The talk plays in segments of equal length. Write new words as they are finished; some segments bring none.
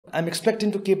I'm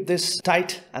expecting to keep this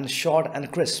tight and short and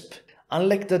crisp.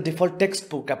 Unlike the default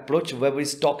textbook approach where we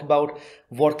talk about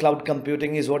what cloud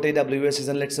computing is, what AWS is,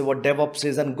 and let's say what DevOps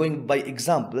is, and going by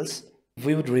examples,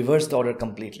 we would reverse the order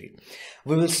completely.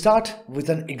 We will start with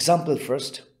an example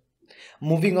first,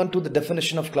 moving on to the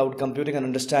definition of cloud computing and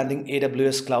understanding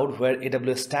AWS Cloud, where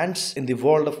AWS stands in the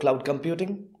world of cloud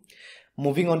computing.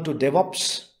 Moving on to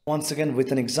DevOps, once again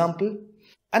with an example,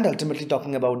 and ultimately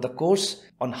talking about the course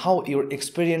on how your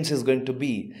experience is going to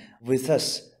be with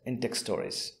us in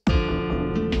Teqstories.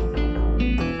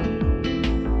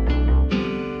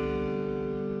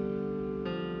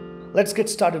 Let's get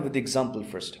started with the example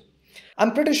first.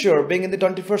 I'm pretty sure, being in the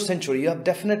 21st century, you have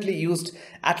definitely used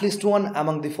at least one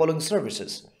among the following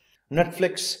services: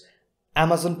 Netflix,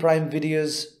 Amazon Prime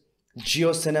Videos,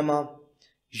 Jio Cinema,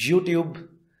 YouTube,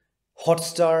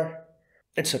 Hotstar,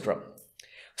 etc.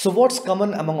 So what's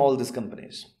common among all these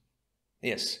companies?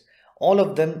 Yes, all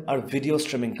of them are video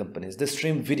streaming companies. They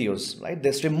stream videos, right?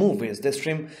 They stream movies, they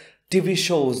stream TV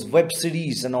shows, web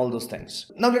series, and all those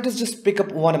things. Now let us just pick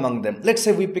up one among them. Let's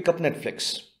say we pick up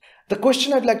Netflix. The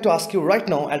question I'd like to ask you right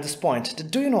now at this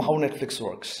point, do you know how Netflix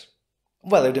works?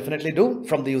 Well, you definitely do,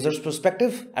 from the user's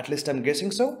perspective, at least I'm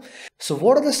guessing so. So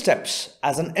what are the steps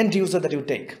as an end user that you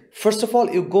take? First of all,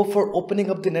 you go for opening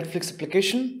up the Netflix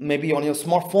application, maybe on your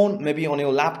smartphone, maybe on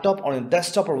your laptop, on your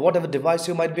desktop, or whatever device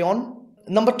you might be on.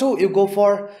 Number two, you go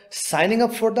for signing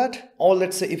up for that, or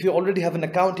let's say if you already have an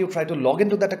account, you try to log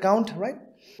into that account, right?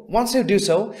 Once you do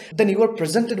so, then you are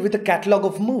presented with a catalog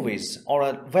of movies or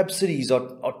a web series or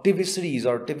TV series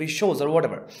or TV shows or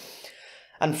whatever.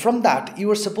 And from that, you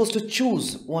are supposed to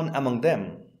choose one among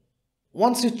them.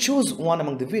 Once you choose one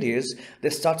among the videos, they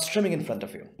start streaming in front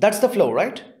of you. That's the flow,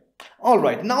 right? All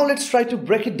right, now let's try to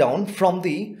break it down from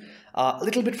the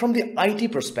little bit from the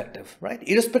IT perspective, right?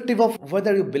 Irrespective of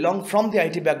whether you belong from the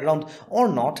IT background or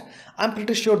not, I'm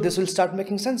pretty sure this will start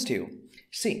making sense to you.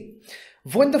 See,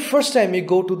 when the first time you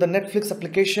go to the Netflix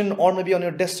application, or maybe on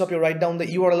your desktop you write down the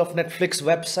URL of Netflix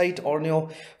website, or on your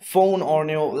phone or on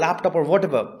your laptop or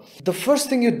whatever, the first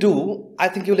thing you do, I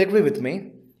think you'll agree with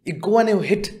me, you go and you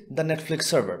hit the Netflix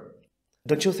server.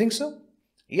 Don't you think so?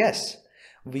 Yes.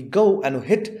 We go and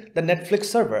hit the Netflix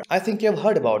server. I think you have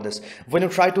heard about this. When you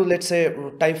try to, let's say,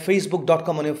 type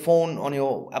facebook.com on your phone, on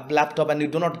your laptop, and you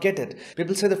do not get it,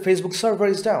 people say the Facebook server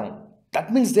is down.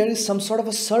 That means there is some sort of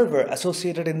a server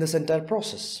associated in this entire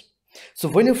process. So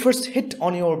when you first hit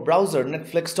on your browser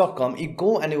netflix.com, you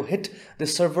go and you hit the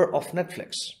server of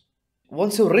Netflix.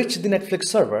 Once you reach the Netflix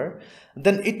server,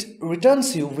 then it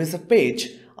returns you with a page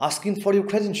asking for your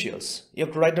credentials. You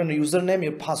have to write down your username,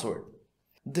 your password.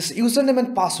 This username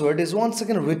and password is once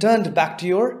again returned back to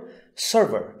your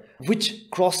server, which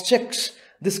cross-checks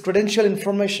this credential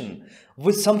information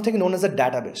with something known as a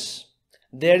database.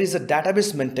 There is a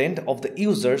database maintained of the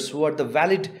users who are the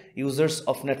valid users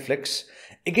of Netflix.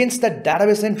 Against that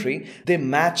database entry, they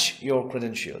match your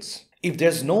credentials. If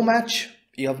there's no match,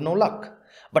 you have no luck.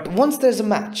 But once there's a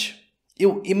match,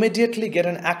 you immediately get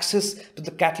an access to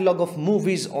the catalog of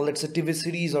movies, or let's say TV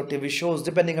series or TV shows,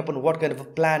 depending upon what kind of a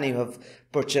plan you have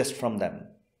purchased from them.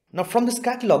 Now from this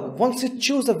catalog, once you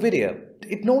choose a video,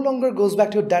 it no longer goes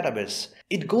back to your database.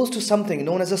 It goes to something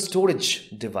known as a storage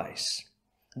device.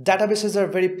 Databases are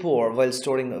very poor while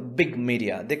storing big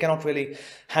media. They cannot really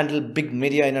handle big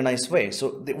media in a nice way.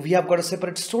 So we have got a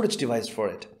separate storage device for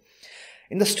it.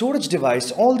 In the storage device,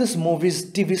 all these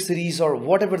movies, TV series, or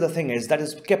whatever the thing is, that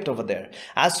is kept over there.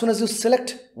 As soon as you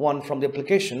select one from the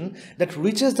application that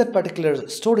reaches that particular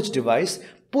storage device,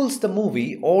 pulls the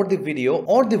movie or the video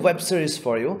or the web series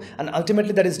for you, and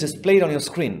ultimately that is displayed on your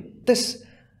screen. This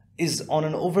is on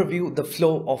an overview the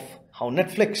flow of how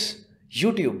Netflix,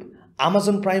 YouTube,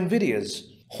 Amazon Prime Videos,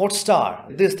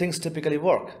 Hotstar, these things typically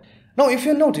work. Now, if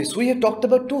you notice, we have talked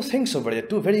about two things over here,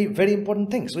 two very, very important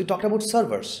things. We talked about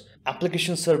servers,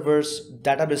 application servers,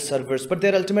 database servers, but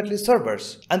they're ultimately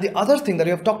servers. And the other thing that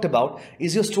we have talked about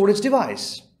is your storage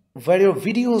device, where your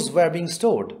videos were being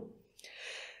stored.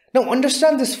 Now,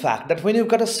 understand this fact that when you've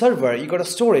got a server, you got a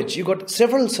storage, you got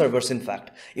several servers. In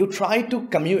fact, you try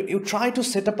to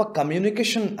set up a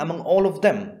communication among all of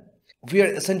them. We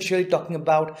are essentially talking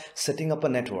about setting up a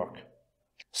network.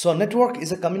 So a network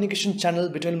is a communication channel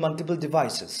between multiple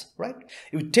devices, right?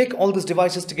 You take all these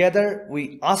devices together,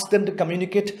 we ask them to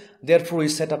communicate, therefore we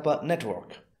set up a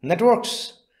network.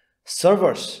 Networks,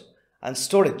 servers, and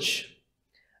storage.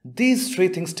 These three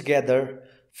things together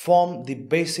form the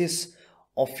basis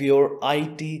of your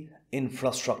IT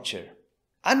infrastructure.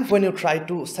 And when you try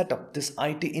to set up this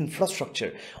IT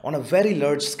infrastructure on a very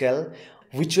large scale,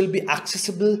 which will be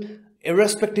accessible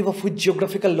irrespective of which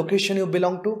geographical location you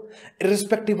belong to,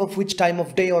 irrespective of which time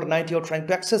of day or night you're trying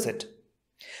to access it.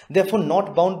 Therefore,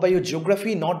 not bound by your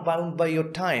geography, not bound by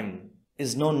your time,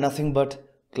 is nothing but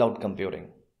cloud computing.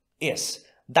 Yes,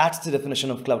 that's the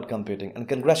definition of cloud computing. And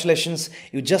congratulations,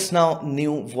 you just now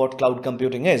knew what cloud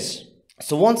computing is.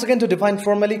 So once again, to define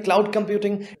formally, cloud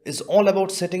computing is all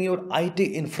about setting your IT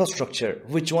infrastructure,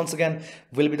 which once again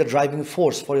will be the driving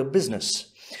force for your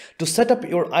business. To set up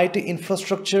your IT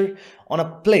infrastructure on a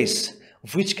place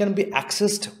which can be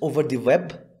accessed over the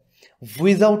web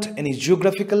without any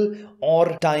geographical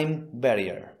or time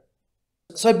barrier.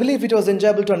 So I believe it was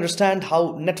enjoyable to understand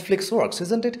how Netflix works,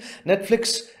 isn't it?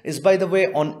 Netflix is, by the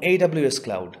way, on AWS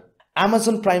Cloud.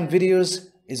 Amazon Prime Videos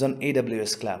is on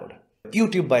AWS Cloud.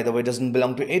 YouTube, by the way, doesn't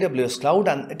belong to AWS Cloud,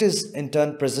 and it is in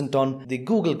turn present on the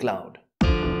Google Cloud.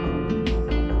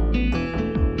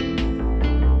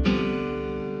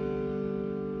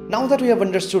 Now that we have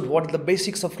understood what the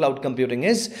basics of cloud computing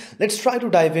is, let's try to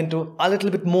dive into a little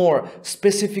bit more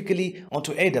specifically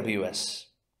onto AWS.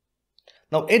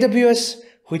 Now, AWS,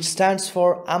 which stands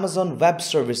for Amazon Web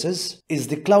Services, is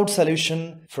the cloud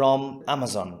solution from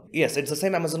Amazon. Yes, it's the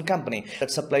same Amazon company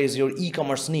that supplies your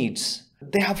e-commerce needs.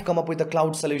 They have come up with a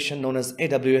cloud solution known as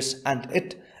AWS, and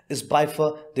it is by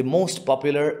far the most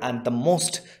popular and the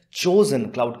most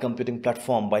chosen cloud computing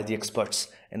platform by the experts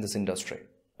in this industry.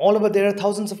 All over there are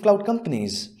thousands of cloud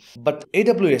companies, but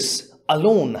AWS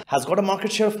alone has got a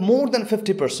market share of more than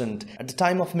 50% at the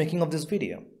time of making of this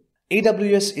video.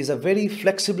 AWS is a very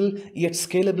flexible yet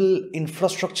scalable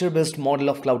infrastructure-based model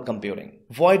of cloud computing,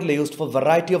 widely used for a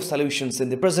variety of solutions in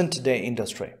the present-day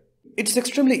industry. It's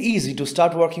extremely easy to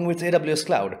start working with AWS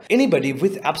Cloud. Anybody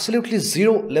with absolutely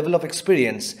zero level of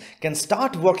experience can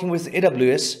start working with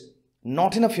AWS,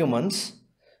 not in a few months,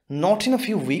 not in a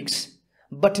few weeks,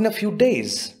 but in a few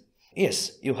days.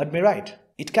 Yes, you heard me right.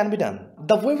 It can be done.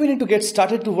 The way we need to get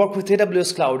started to work with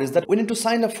AWS Cloud is that we need to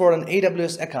sign up for an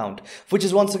AWS account, which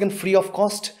is once again free of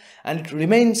cost, and it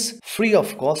remains free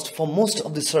of cost for most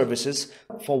of the services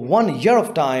for 1 year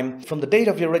of time from the date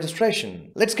of your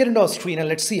registration. Let's get into our screen and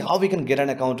let's see how we can get an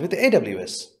account with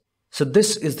AWS. So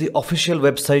this is the official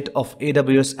website of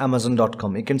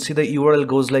awsamazon.com. You can see the URL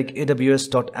goes like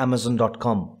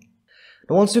aws.amazon.com.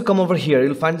 Now once you come over here,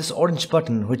 you'll find this orange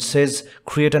button which says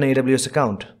create an AWS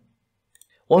account.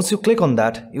 Once you click on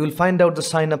that, you will find out the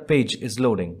sign up page is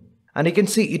loading. And you can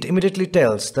see it immediately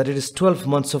tells that it is 12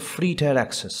 months of free tier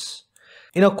access.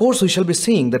 In our course, we shall be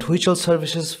seeing that which all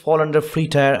services fall under free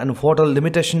tier and what all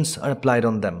limitations are applied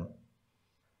on them.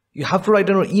 You have to write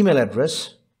down your email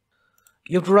address.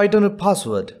 You have to write down your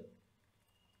password.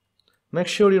 Make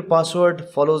sure your password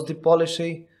follows the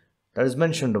policy that is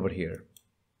mentioned over here.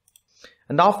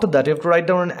 And after that, you have to write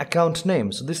down an account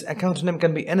name. So this account name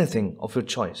can be anything of your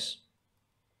choice.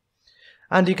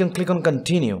 And you can click on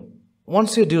continue.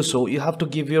 Once you do so, you have to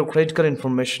give your credit card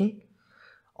information,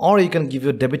 or you can give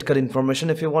your debit card information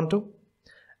if you want to,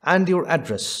 and your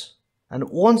address. And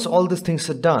once all these things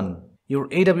are done, your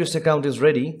AWS account is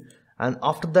ready, and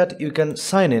after that you can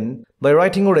sign in by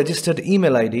writing your registered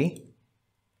email ID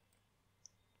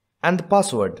and the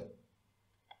password.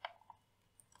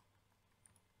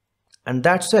 And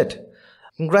that's it.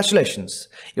 Congratulations,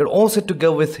 you're all set to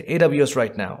go with AWS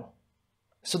right now.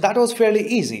 So that was fairly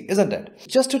easy, isn't it?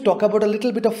 Just to talk about a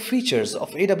little bit of features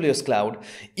of AWS Cloud,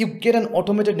 you get an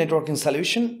automated networking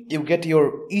solution, you get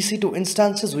your EC2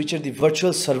 instances, which are the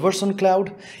virtual servers on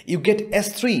cloud, you get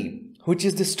S3, which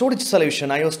is the storage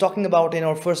solution I was talking about in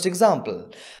our first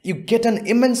example. You get an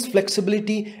immense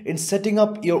flexibility in setting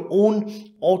up your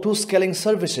own auto-scaling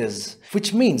services,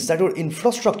 which means that your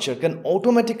infrastructure can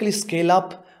automatically scale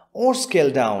up or scale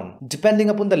down depending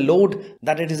upon the load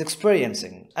that it is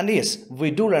experiencing. And yes, we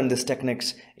do run these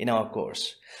techniques in our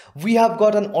course. We have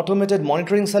got an automated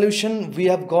monitoring solution, we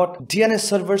have got DNS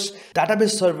servers,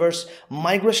 database servers,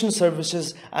 migration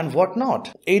services, and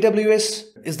whatnot.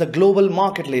 AWS is the global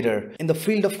market leader in the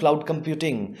field of cloud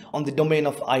computing on the domain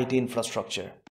of IT infrastructure.